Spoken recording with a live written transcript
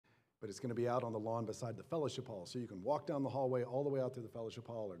but it's going to be out on the lawn beside the fellowship hall. So you can walk down the hallway all the way out through the fellowship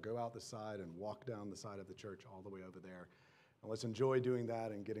hall, or go out the side and walk down the side of the church all the way over there. And let's enjoy doing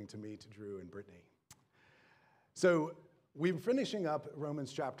that and getting to meet Drew and Brittany. So we're finishing up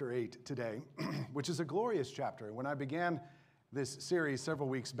Romans chapter 8 today, which is a glorious chapter. And when I began this series several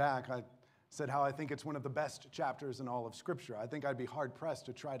weeks back, I said how I think it's one of the best chapters in all of Scripture. I think I'd be hard-pressed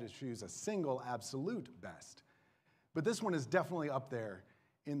to try to choose a single absolute best. But this one is definitely up there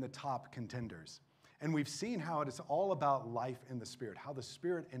in the top contenders. And we've seen how it is all about life in the Spirit, how the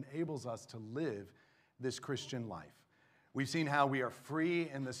Spirit enables us to live this Christian life. We've seen how we are free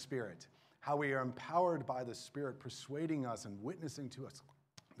in the Spirit, how we are empowered by the Spirit, persuading us and witnessing to us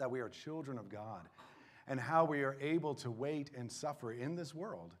that we are children of God, and how we are able to wait and suffer in this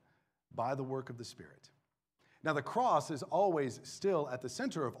world by the work of the Spirit. Now, the cross is always still at the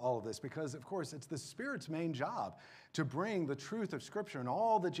center of all of this because, of course, it's the Spirit's main job to bring the truth of Scripture and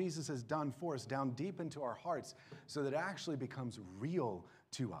all that Jesus has done for us down deep into our hearts so that it actually becomes real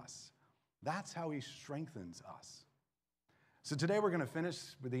to us. That's how he strengthens us. So today we're going to finish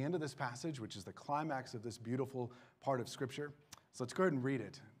with the end of this passage, which is the climax of this beautiful part of Scripture. So let's go ahead and read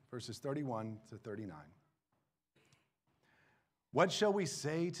it, verses 31 to 39. What shall we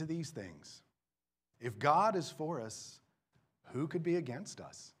say to these things? If God is for us, who could be against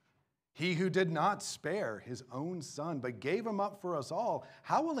us? He who did not spare his own Son, but gave him up for us all,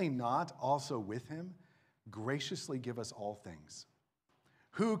 how will he not also with him graciously give us all things?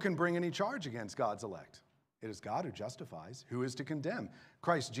 Who can bring any charge against God's elect? It is God who justifies. Who is to condemn?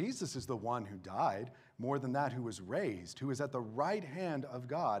 Christ Jesus is the one who died, more than that, who was raised, who is at the right hand of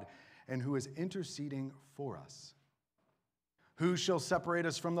God, and who is interceding for us. Who shall separate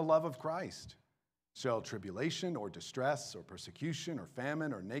us from the love of Christ? Shall tribulation or distress or persecution or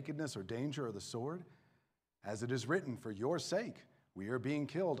famine or nakedness or danger or the sword? As it is written, for your sake we are being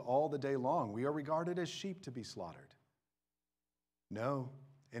killed all the day long. We are regarded as sheep to be slaughtered. No,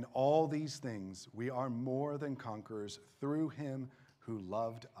 in all these things we are more than conquerors through him who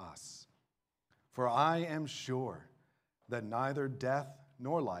loved us. For I am sure that neither death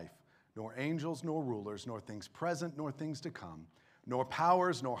nor life, nor angels nor rulers, nor things present nor things to come, nor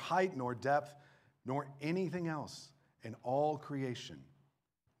powers, nor height, nor depth, nor anything else in all creation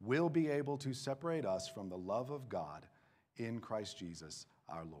will be able to separate us from the love of God in Christ Jesus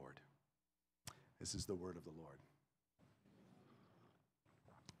our Lord. This is the word of the Lord.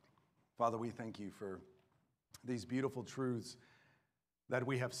 Father, we thank you for these beautiful truths that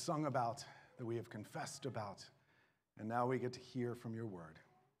we have sung about, that we have confessed about, and now we get to hear from your word.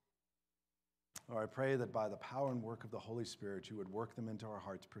 Lord, I pray that by the power and work of the Holy Spirit, you would work them into our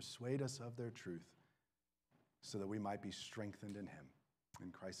hearts, persuade us of their truth, so that we might be strengthened in him.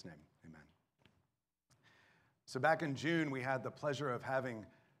 In Christ's name, amen. So back in June, we had the pleasure of having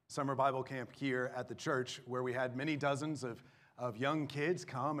summer Bible camp here at the church, where we had many dozens of young kids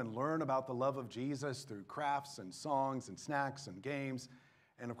come and learn about the love of Jesus through crafts and songs and snacks and games,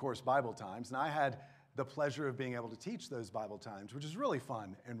 and of course, Bible times. And I had the pleasure of being able to teach those Bible times, which is really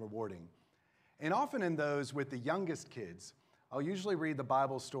fun and rewarding. And often in those with the youngest kids, I'll usually read the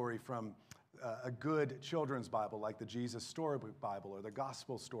Bible story from a good children's Bible like the Jesus Storybook Bible or the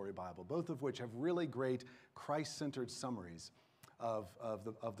Gospel Story Bible, both of which have really great Christ-centered summaries of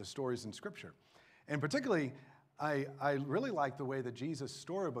the stories in Scripture. And particularly, I really like the way the Jesus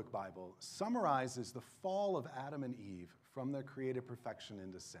Storybook Bible summarizes the fall of Adam and Eve from their created perfection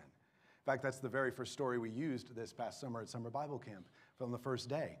into sin. In fact, that's the very first story we used this past summer at Summer Bible Camp from the first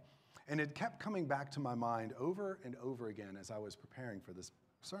day. And it kept coming back to my mind over and over again as I was preparing for this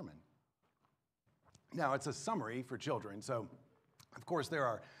sermon. Now, it's a summary for children, so of course there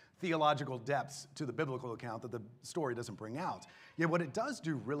are theological depths to the biblical account that the story doesn't bring out. Yet what it does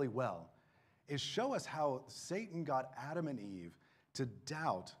do really well is show us how Satan got Adam and Eve to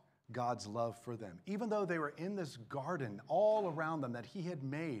doubt God's love for them, even though they were in this garden all around them that he had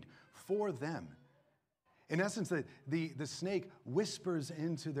made for them. In essence, the snake whispers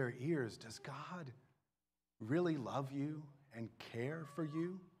into their ears, does God really love you and care for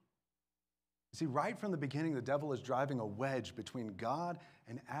you? See, right from the beginning, the devil is driving a wedge between God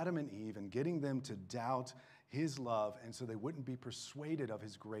and Adam and Eve and getting them to doubt his love, and so they wouldn't be persuaded of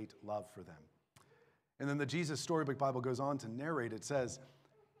his great love for them. And then the Jesus Storybook Bible goes on to narrate, it says,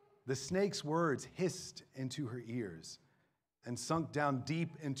 the snake's words hissed into her ears and sunk down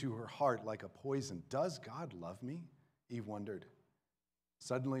deep into her heart like a poison. Does God love me? Eve wondered.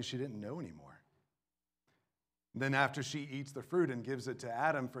 Suddenly, she didn't know anymore. Then after she eats the fruit and gives it to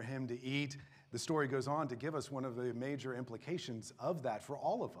Adam for him to eat, the story goes on to give us one of the major implications of that for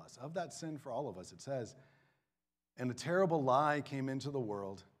all of us, of that sin for all of us. It says, and a terrible lie came into the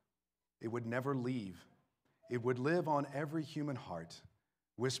world, It would never leave. It would live on every human heart,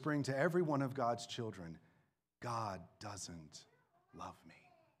 whispering to every one of God's children, God doesn't love me.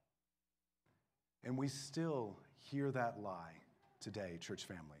 And we still hear that lie today, church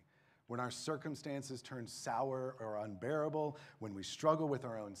family. When our circumstances turn sour or unbearable, when we struggle with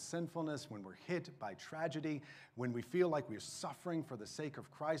our own sinfulness, when we're hit by tragedy, when we feel like we're suffering for the sake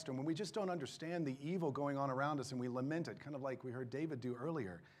of Christ, and when we just don't understand the evil going on around us and we lament it, kind of like we heard David do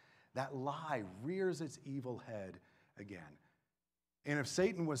earlier, that lie rears its evil head again. And if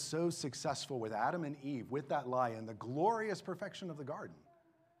Satan was so successful with Adam and Eve, with that lie and the glorious perfection of the garden,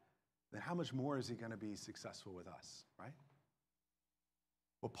 then how much more is he going to be successful with us, right?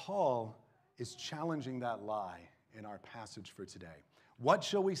 Well, Paul is challenging that lie in our passage for today. What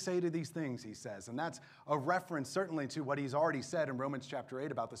shall we say to these things, he says. And that's a reference certainly to what he's already said in Romans chapter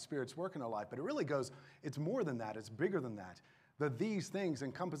 8 about the Spirit's work in our life. But it really goes, it's more than that. It's bigger than that. That these things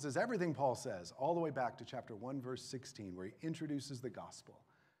encompasses everything Paul says, all the way back to chapter 1, verse 16, where he introduces the gospel.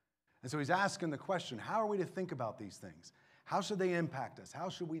 And so he's asking the question, how are we to think about these things? How should they impact us? How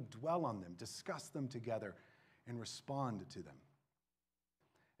should we dwell on them, discuss them together, and respond to them?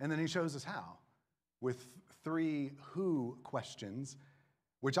 And then he shows us how, with 3 who questions,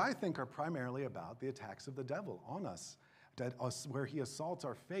 which I think are primarily about the attacks of the devil on us, where he assaults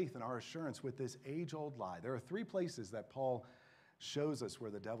our faith and our assurance with this age-old lie. There are 3 places that Paul shows us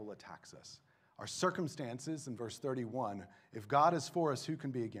where the devil attacks us. Our circumstances in verse 31, if God is for us, who can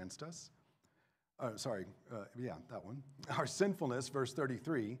be against us? That one. Our sinfulness, verse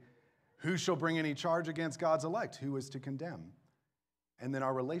 33, who shall bring any charge against God's elect? Who is to condemn? And then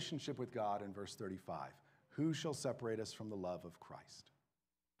our relationship with God in verse 35, who shall separate us from the love of Christ?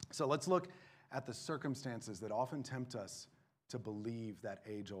 So let's look at the circumstances that often tempt us to believe that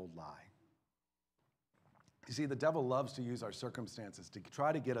age-old lie. You see, the devil loves to use our circumstances to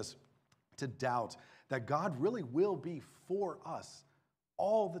try to get us to doubt that God really will be for us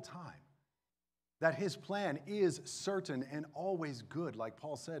all the time. That his plan is certain and always good, like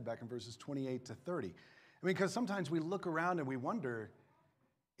Paul said back in verses 28 to 30. I mean, because sometimes we look around and we wonder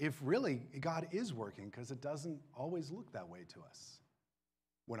if really God is working, because it doesn't always look that way to us.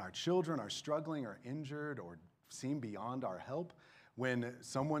 When our children are struggling or injured or seem beyond our help, when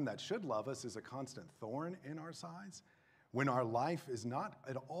someone that should love us is a constant thorn in our sides, when our life is not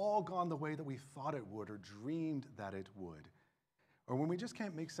at all gone the way that we thought it would or dreamed that it would, or when we just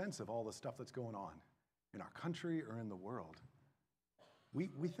can't make sense of all the stuff that's going on in our country or in the world, we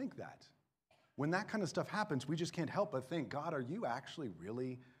think that. When that kind of stuff happens, we just can't help but think, God, are you actually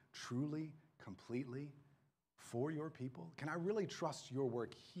really, truly, completely for your people? Can I really trust your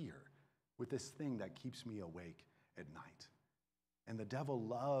work here with this thing that keeps me awake at night? And the devil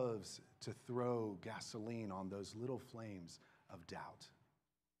loves to throw gasoline on those little flames of doubt.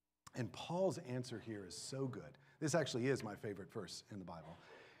 And Paul's answer here is so good. This actually is my favorite verse in the Bible.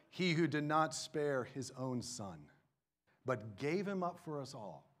 He who did not spare his own son, but gave him up for us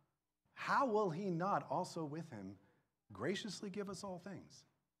all, how will he not also with him graciously give us all things?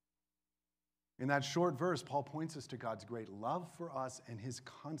 In that short verse, Paul points us to God's great love for us and his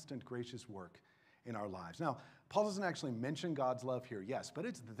constant gracious work in our lives. Now, Paul doesn't actually mention God's love here, yes, but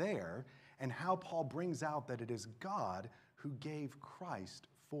it's there, and how Paul brings out that it is God who gave Christ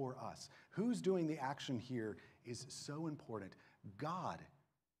for us. Who's doing the action here is so important. God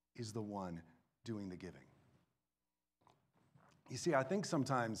is the one doing the giving. You see, I think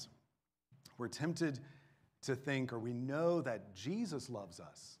sometimes we're tempted to think, or we know that Jesus loves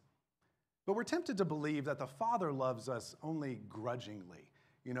us, but we're tempted to believe that the Father loves us only grudgingly.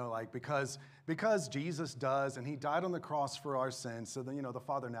 You know, like because Jesus does, and he died on the cross for our sins, so then, the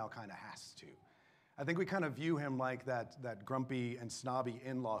Father now kind of has to. I think we kind of view him like that grumpy and snobby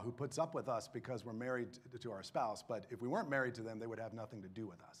in-law who puts up with us because we're married to our spouse, but if we weren't married to them, they would have nothing to do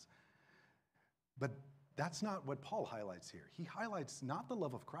with us. But that's not what Paul highlights here. He highlights not the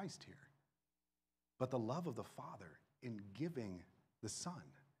love of Christ here, but the love of the Father in giving the Son.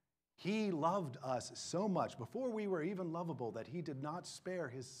 He loved us so much before we were even lovable that he did not spare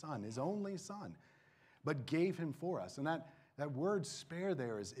his Son, his only Son, but gave him for us. And that word spare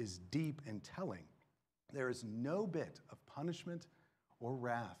there is deep and telling. There is no bit of punishment or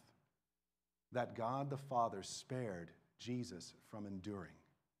wrath that God the Father spared Jesus from enduring.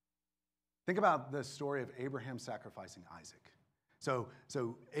 Think about the story of Abraham sacrificing Isaac. So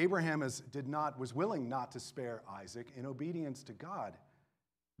Abraham was willing not to spare Isaac in obedience to God,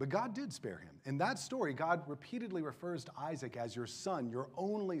 but God did spare him. In that story, God repeatedly refers to Isaac as your son, your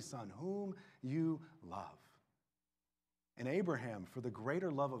only son, whom you love. And Abraham, for the greater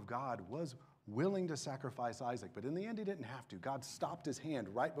love of God, was willing to sacrifice Isaac. But in the end, he didn't have to. God stopped his hand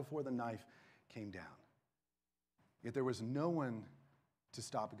right before the knife came down. Yet there was no one to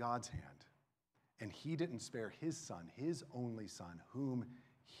stop God's hand. And he didn't spare his son, his only son, whom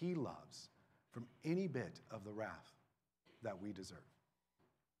he loves, from any bit of the wrath that we deserve.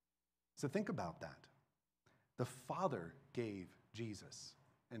 So think about that. The Father gave Jesus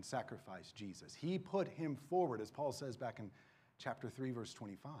and sacrificed Jesus. He put him forward, as Paul says back in chapter 3, verse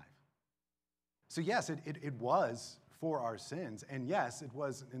 25. So yes, it was for our sins, and yes, it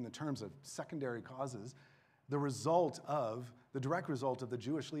was, in the terms of secondary causes, the direct result of the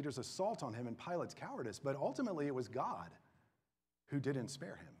Jewish leaders' assault on him and Pilate's cowardice, but ultimately it was God who didn't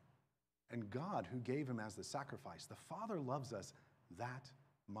spare him, and God who gave him as the sacrifice. The Father loves us that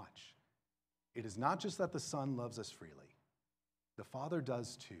much. It is not just that the Son loves us freely. The Father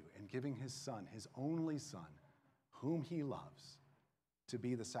does too, in giving his Son, his only Son, whom he loves, to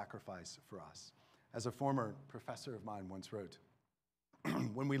be the sacrifice for us. As a former professor of mine once wrote,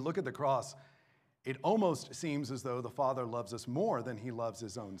 when we look at the cross, it almost seems as though the Father loves us more than he loves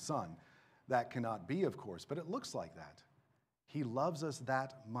his own Son. That cannot be, of course, but it looks like that. He loves us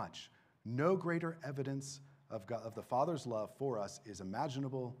that much. No greater evidence of the Father's love for us is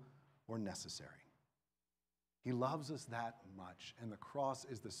imaginable or necessary. He loves us that much, and the cross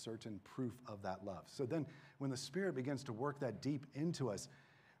is the certain proof of that love. So then, when the Spirit begins to work that deep into us,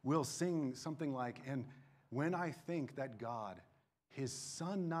 we'll sing something like, and when I think that God, his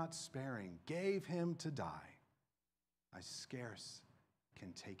Son not sparing, gave him to die, I scarce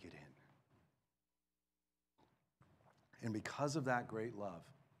can take it in. And because of that great love,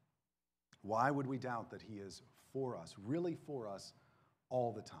 why would we doubt that he is for us, really for us,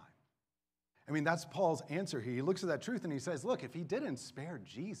 all the time? I mean, that's Paul's answer here. He looks at that truth and he says, look, if he didn't spare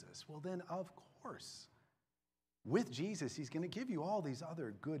Jesus, well then, of course, with Jesus, he's going to give you all these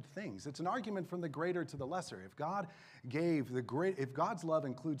other good things. It's an argument from the greater to the lesser. If God's love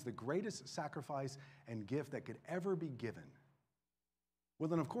includes the greatest sacrifice and gift that could ever be given, well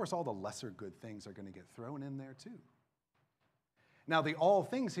then, of course, all the lesser good things are going to get thrown in there too. Now, the all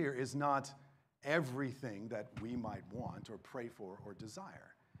things here is not everything that we might want or pray for or desire.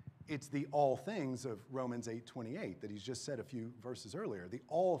 It's the all things of Romans 8:28 that he's just said a few verses earlier. The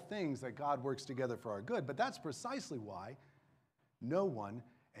all things that God works together for our good. But that's precisely why no one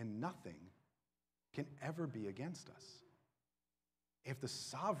and nothing can ever be against us. If the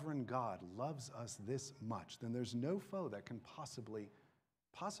sovereign God loves us this much, then there's no foe that can possibly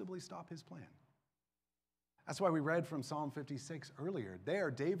stop his plan. That's why we read from Psalm 56 earlier. There,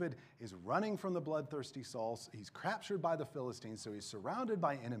 David is running from the bloodthirsty Saul. He's captured by the Philistines, so he's surrounded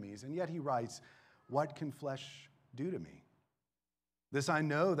by enemies, and yet he writes, "What can flesh do to me? This I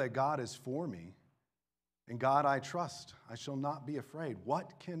know, that God is for me. In God I trust. I shall not be afraid.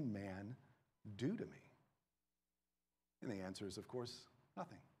 What can man do to me?" And the answer is, of course,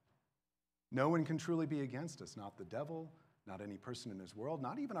 nothing. No one can truly be against us, not the devil, not any person in this world,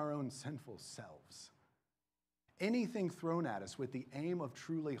 not even our own sinful selves. Anything thrown at us with the aim of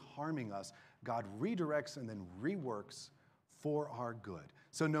truly harming us, God redirects and then reworks for our good.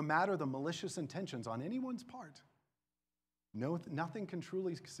 So no matter the malicious intentions on anyone's part, nothing can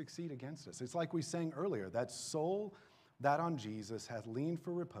truly succeed against us. It's like we sang earlier, that soul that on Jesus hath leaned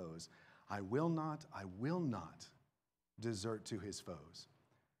for repose, I will not desert to his foes.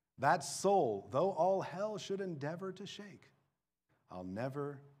 That soul, though all hell should endeavor to shake, I'll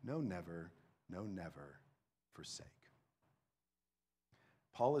never, no never forsake.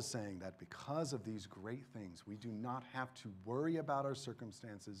 Paul is saying that because of these great things, we do not have to worry about our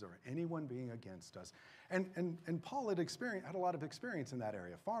circumstances or anyone being against us. And Paul had a lot of experience in that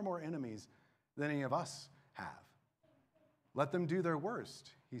area, far more enemies than any of us have. Let them do their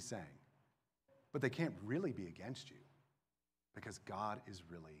worst, he's saying. But they can't really be against you because God is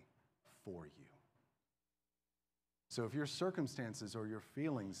really for you. So if your circumstances or your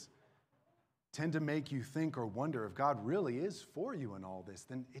feelings tend to make you think or wonder if God really is for you in all this,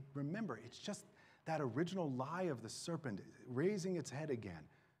 then remember, it's just that original lie of the serpent raising its head again.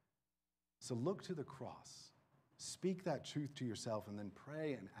 So look to the cross, speak that truth to yourself, and then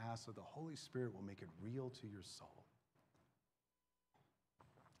pray and ask that the Holy Spirit will make it real to your soul.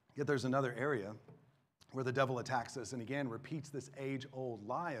 Yet there's another area where the devil attacks us and again repeats this age-old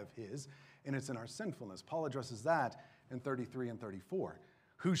lie of his, and it's in our sinfulness. Paul addresses that in 33 and 34.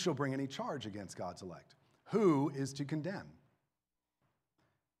 Who shall bring any charge against God's elect? Who is to condemn?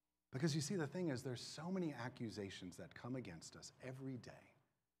 Because you see, the thing is, there's so many accusations that come against us every day.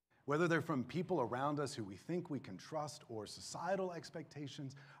 Whether they're from people around us who we think we can trust, or societal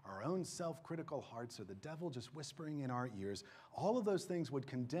expectations, our own self-critical hearts, or the devil just whispering in our ears, all of those things would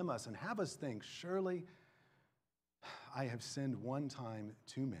condemn us and have us think, surely I have sinned one time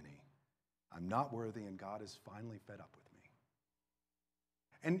too many. I'm not worthy, and God is finally fed up with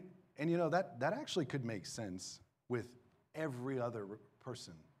me. And you know, that actually could make sense with every other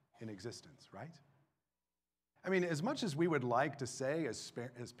person in existence, right? I mean, as much as we would like to say as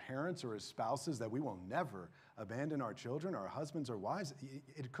parents or as spouses that we will never abandon our children, our husbands or wives,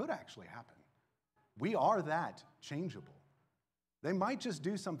 it could actually happen. We are that changeable. They might just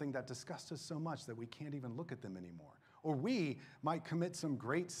do something that disgusts us so much that we can't even look at them anymore. Or we might commit some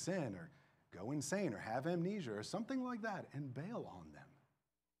great sin or go insane or have amnesia or something like that and bail on them.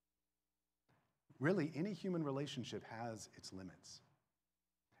 Really, any human relationship has its limits.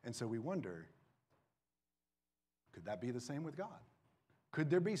 And so we wonder, could that be the same with God?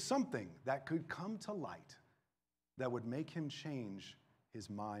 Could there be something that could come to light that would make him change his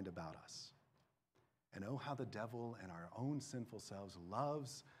mind about us? And oh, how the devil and our own sinful selves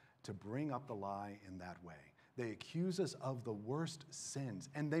loves to bring up the lie in that way. They accuse us of the worst sins,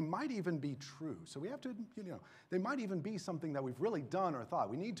 and they might even be true. So we have to, they might even be something that we've really done or thought.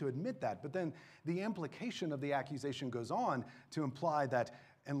 We need to admit that. But then the implication of the accusation goes on to imply that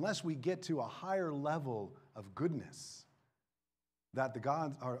unless we get to a higher level of goodness, that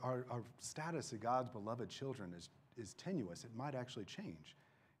our status as God's beloved children is tenuous. It might actually change.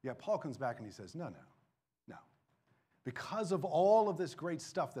 Yet Paul comes back and he says, no. Because of all of this great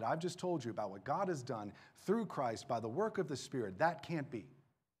stuff that I've just told you about what God has done through Christ by the work of the Spirit, that can't be.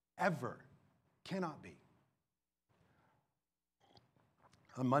 Ever. Cannot be.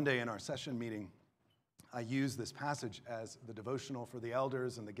 On Monday in our session meeting, I used this passage as the devotional for the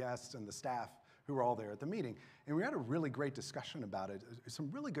elders and the guests and the staff who were all there at the meeting. And we had a really great discussion about it. Some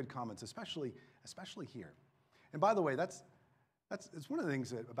really good comments, especially here. And by the way, it's one of the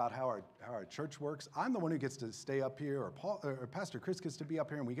things about how our church works. I'm the one who gets to stay up here, or Pastor Chris gets to be up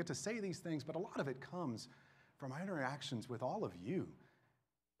here, and we get to say these things, but a lot of it comes from our interactions with all of you,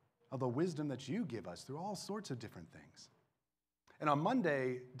 of the wisdom that you give us through all sorts of different things. And on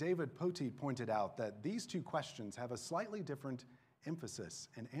Monday, David Poteet pointed out that these two questions have a slightly different emphasis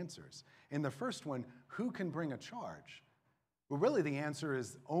and answers. In the first one, who can bring a charge? Well, really the answer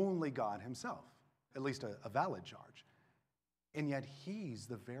is only God himself, at least a valid charge. And yet he's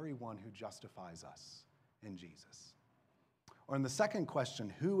the very one who justifies us in Jesus. Or in the second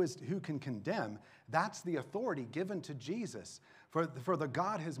question, who can condemn? That's the authority given to Jesus. For the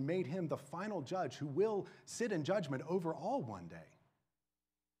God has made him the final judge who will sit in judgment over all one day.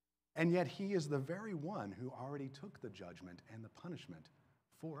 And yet he is the very one who already took the judgment and the punishment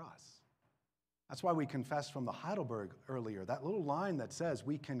for us. That's why we confessed from the Heidelberg earlier, that little line that says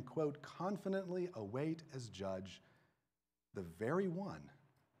we can, quote, confidently await as judge the very one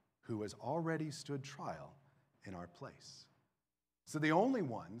who has already stood trial in our place. So the only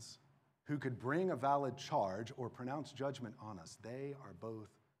ones who could bring a valid charge or pronounce judgment on us, they are both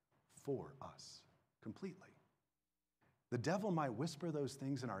for us completely. The devil might whisper those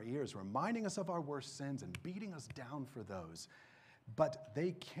things in our ears, reminding us of our worst sins and beating us down for those, but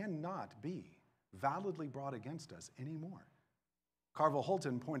they cannot be validly brought against us anymore. Carville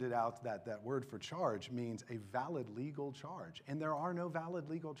Holton pointed out that that word for charge means a valid legal charge, and there are no valid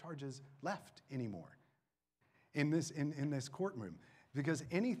legal charges left anymore in this courtroom, because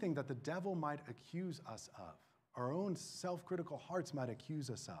anything that the devil might accuse us of, our own self-critical hearts might accuse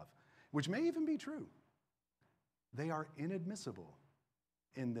us of, which may even be true, they are inadmissible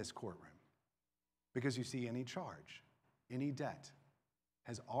in this courtroom. Because you see, any charge, any debt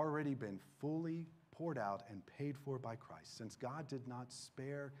has already been fully poured out and paid for by Christ, since God did not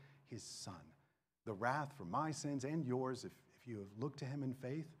spare his Son. The wrath for my sins and yours, if you have looked to him in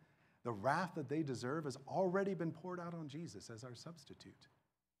faith, the wrath that they deserve has already been poured out on Jesus as our substitute.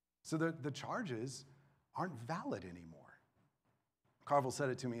 So the charges aren't valid anymore. Carville said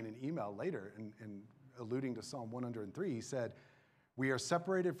it to me in an email later, and alluding to Psalm 103, he said, "We are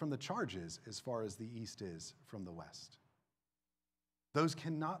separated from the charges as far as the east is from the west." Those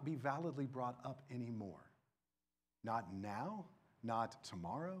cannot be validly brought up anymore. Not now, not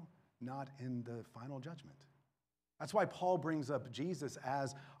tomorrow, not in the final judgment. That's why Paul brings up Jesus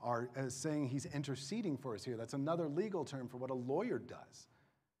as saying he's interceding for us here. That's another legal term for what a lawyer does.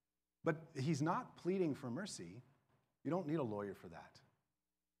 But he's not pleading for mercy. You don't need a lawyer for that.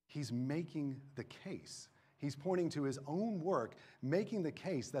 He's making the case. He's pointing to his own work, making the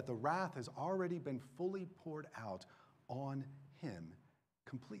case that the wrath has already been fully poured out on him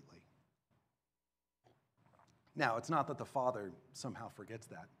completely. Now, it's not that the Father somehow forgets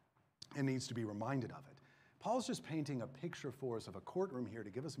that. and needs to be reminded of it. Paul's just painting a picture for us of a courtroom here to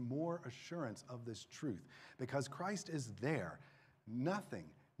give us more assurance of this truth. Because Christ is there, nothing,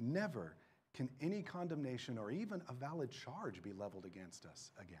 never can any condemnation or even a valid charge be leveled against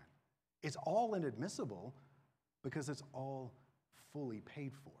us again. It's all inadmissible because it's all fully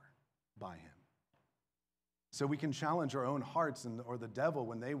paid for by him. So we can challenge our own hearts or the devil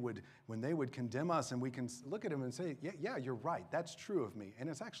when they would condemn us, and we can look at him and say, yeah, you're right, that's true of me, and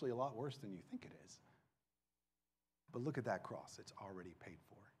it's actually a lot worse than you think it is. But look at that cross, it's already paid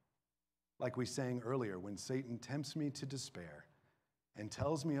for. Like we sang earlier, when Satan tempts me to despair and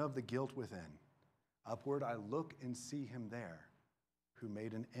tells me of the guilt within, upward I look and see him there who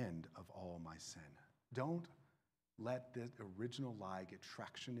made an end of all my sin. Don't let the original lie get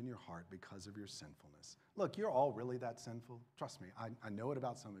traction in your heart because of your sinfulness. Look, you're all really that sinful. Trust me, I know it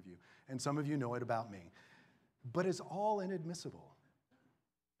about some of you, and some of you know it about me. But it's all inadmissible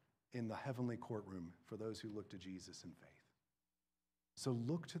in the heavenly courtroom for those who look to Jesus in faith. So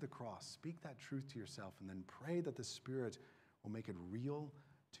look to the cross, speak that truth to yourself, and then pray that the Spirit will make it real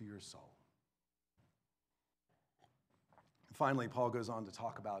to your soul. Finally, Paul goes on to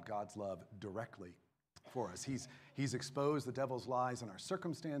talk about God's love directly for us. He's exposed the devil's lies in our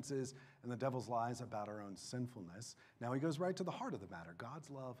circumstances and the devil's lies about our own sinfulness. Now he goes right to the heart of the matter, God's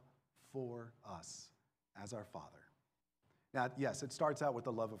love for us as our Father. Now, yes, it starts out with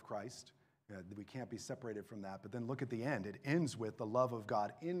the love of Christ. We can't be separated from that. But then look at the end. It ends with the love of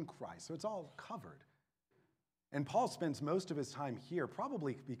God in Christ. So it's all covered. And Paul spends most of his time here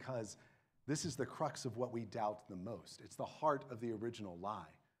probably because this is the crux of what we doubt the most. It's the heart of the original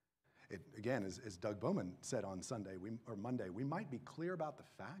lie. Again, as Doug Bowman said on Monday, we might be clear about the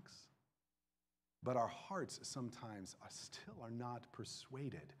facts, but our hearts sometimes still are not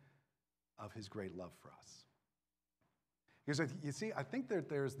persuaded of his great love for us. Because you see, I think that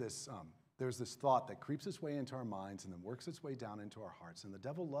there's this thought that creeps its way into our minds and then works its way down into our hearts, and the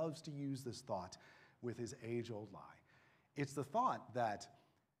devil loves to use this thought with his age-old lie. It's the thought that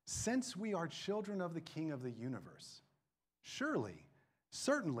since we are children of the King of the universe, certainly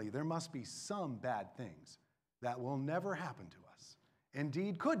there must be some bad things that will never happen to us.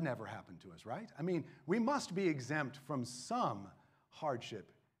 Indeed, could never happen to us, right? I mean, we must be exempt from some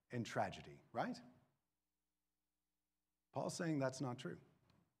hardship and tragedy, right? Paul's saying that's not true.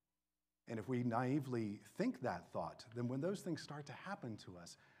 And if we naively think that thought, then when those things start to happen to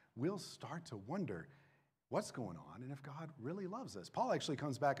us, we'll start to wonder what's going on and if God really loves us. Paul actually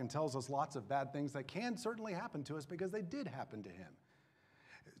comes back and tells us lots of bad things that can certainly happen to us because they did happen to him.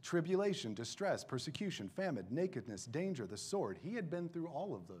 Tribulation, distress, persecution, famine, nakedness, danger, the sword. He had been through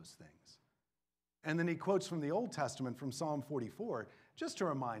all of those things. And then he quotes from the Old Testament from Psalm 44 just to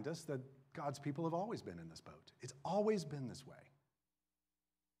remind us that God's people have always been in this boat. It's always been this way.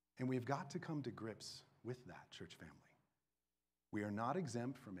 And we've got to come to grips with that, church family. We are not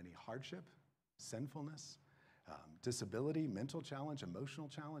exempt from any hardship, sinfulness, disability, mental challenge, emotional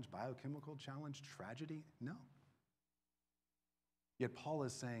challenge, biochemical challenge, tragedy. No. Yet Paul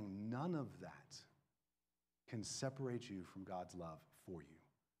is saying none of that can separate you from God's love for you.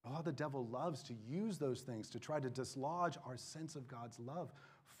 Oh, the devil loves to use those things to try to dislodge our sense of God's love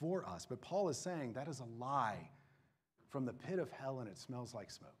for us. But Paul is saying that is a lie from the pit of hell, and it smells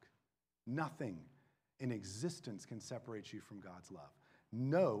like smoke. Nothing in existence can separate you from God's love.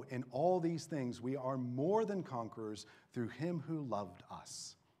 No, in all these things, we are more than conquerors through him who loved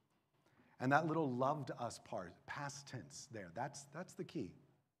us. And that little loved us part, past tense there, that's the key.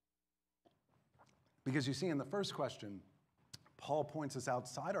 Because you see, in the first question, Paul points us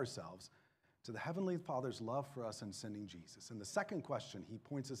outside ourselves to the Heavenly Father's love for us in sending Jesus. In the second question, he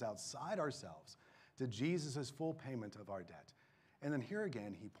points us outside ourselves to Jesus' full payment of our debt. And then here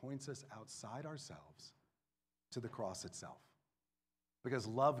again, he points us outside ourselves to the cross itself. Because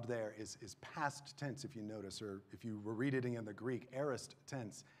loved there is past tense, if you notice, or if you were reading in the Greek, aorist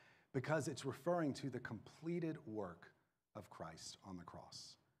tense, because it's referring to the completed work of Christ on the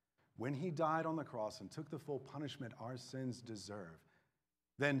cross. When he died on the cross and took the full punishment our sins deserve,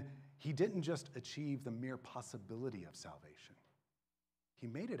 then he didn't just achieve the mere possibility of salvation. He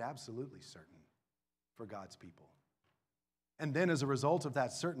made it absolutely certain for God's people. And then as a result of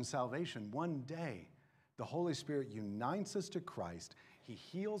that certain salvation, one day, the Holy Spirit unites us to Christ. He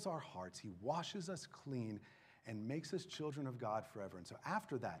heals our hearts. He washes us clean and makes us children of God forever. And so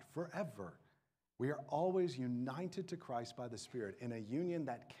after that, forever, we are always united to Christ by the Spirit in a union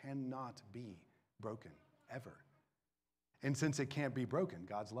that cannot be broken, ever. And since it can't be broken,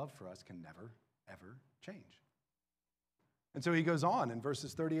 God's love for us can never, ever change. And so he goes on in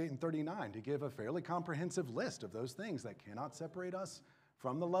verses 38 and 39 to give a fairly comprehensive list of those things that cannot separate us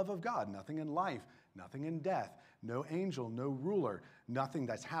from the love of God. Nothing in life, nothing in death, no angel, no ruler, nothing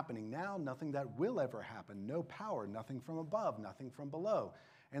that's happening now, nothing that will ever happen, no power, nothing from above, nothing from below.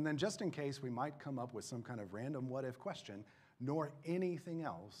 And then just in case we might come up with some kind of random what-if question, nor anything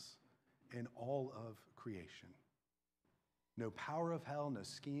else in all of creation. No power of hell, no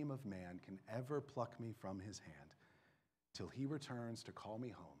scheme of man can ever pluck me from his hand till he returns to call me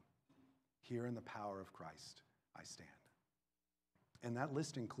home. Here in the power of Christ I stand. And that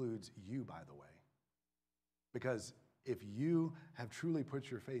list includes you, by the way. Because if you have truly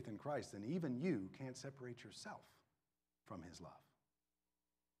put your faith in Christ, then even you can't separate yourself from his love.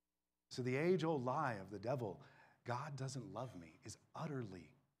 So the age-old lie of the devil, God doesn't love me, is utterly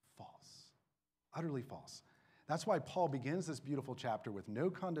false. Utterly false. That's why Paul begins this beautiful chapter with no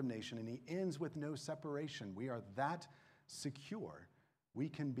condemnation, and he ends with no separation. We are that secure. We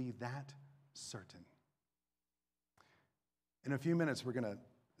can be that certain. In a few minutes, we're going to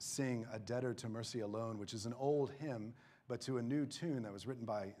sing A Debtor to Mercy Alone, which is an old hymn, but to a new tune that was written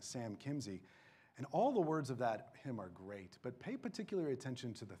by Sam Kimsey. And all the words of that hymn are great, but pay particular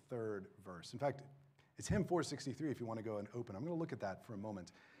attention to the third verse. In fact, it's hymn 463 if you want to go and open. I'm going to look at that for a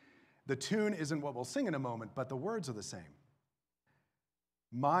moment. The tune isn't what we'll sing in a moment, but the words are the same.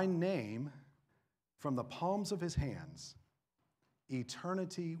 My name from the palms of his hands,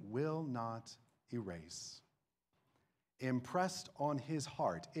 eternity will not erase. Impressed on his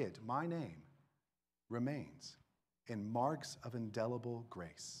heart, it, my name, remains in marks of indelible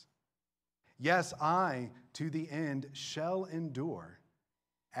grace. Yes, I to the end shall endure,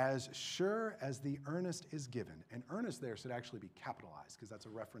 as sure as the earnest is given. And earnest there should actually be capitalized, because that's a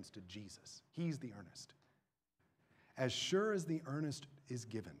reference to Jesus. He's the earnest. As sure as the earnest is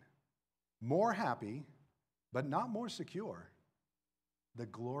given. More happy, but not more secure, the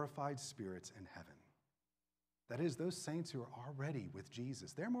glorified spirits in heaven. That is, those saints who are already with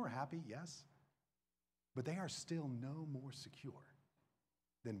Jesus, they're more happy, yes, but they are still no more secure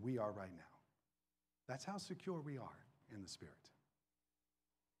than we are right now. That's how secure we are in the Spirit.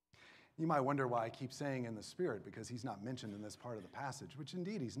 You might wonder why I keep saying in the Spirit, because he's not mentioned in this part of the passage, which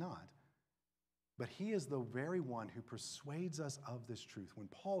indeed he's not. But he is the very one who persuades us of this truth. When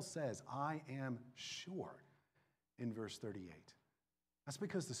Paul says, I am sure, in verse 38, that's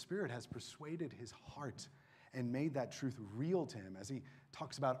because the Spirit has persuaded his heart and made that truth real to him, as he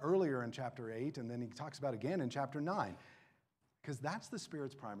talks about earlier in chapter 8, and then he talks about again in chapter 9. Because that's the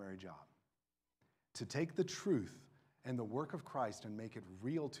Spirit's primary job, to take the truth and the work of Christ and make it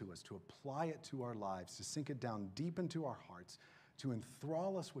real to us, to apply it to our lives, to sink it down deep into our hearts, to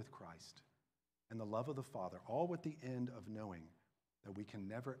enthrall us with Christ and the love of the Father, all with the end of knowing that we can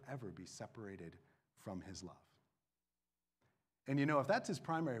never, ever be separated from his love. And you know, if that's his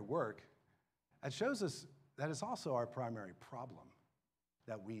primary work, it shows us that is also our primary problem,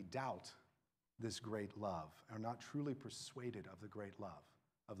 that we doubt this great love, are not truly persuaded of the great love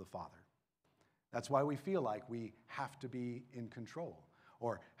of the Father. That's why we feel like we have to be in control,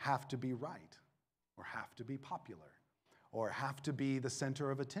 or have to be right, or have to be popular, or have to be the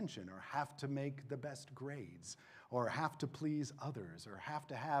center of attention, or have to make the best grades, or have to please others, or have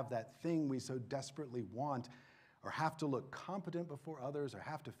to have that thing we so desperately want, or have to look competent before others, or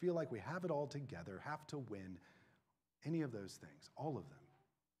have to feel like we have it all together, have to win, any of those things, all of them.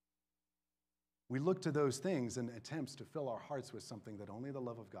 We look to those things in attempts to fill our hearts with something that only the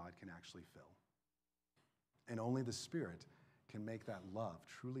love of God can actually fill. And only the Spirit can make that love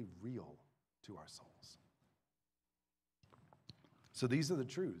truly real to our souls. So these are the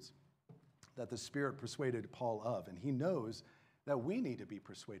truths that the Spirit persuaded Paul of, and he knows that we need to be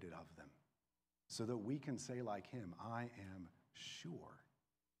persuaded of them, so that we can say like him, I am sure.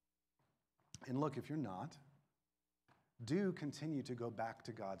 And look, if you're not, do continue to go back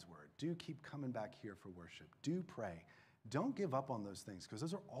to God's word. Do keep coming back here for worship. Do pray. Don't give up on those things, because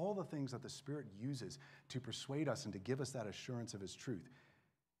those are all the things that the Spirit uses to persuade us and to give us that assurance of his truth.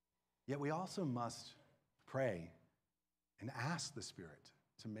 Yet we also must pray and ask the Spirit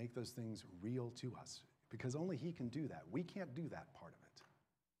to make those things real to us, because only he can do that. We can't do that part of it.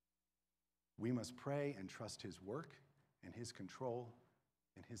 We must pray and trust his work and his control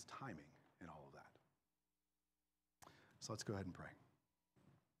and his timing in all of that. So let's go ahead and pray.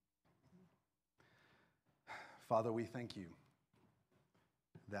 Father, we thank you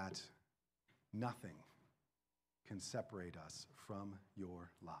that nothing can separate us from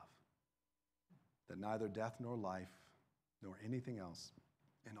your love, that neither death nor life nor anything else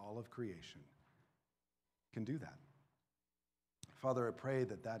in all of creation can do that. Father, I pray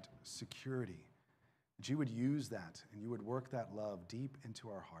that that security, that you would use that and you would work that love deep into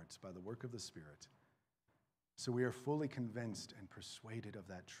our hearts by the work of the Spirit, So we are fully convinced and persuaded of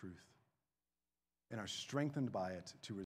that truth and are strengthened by it to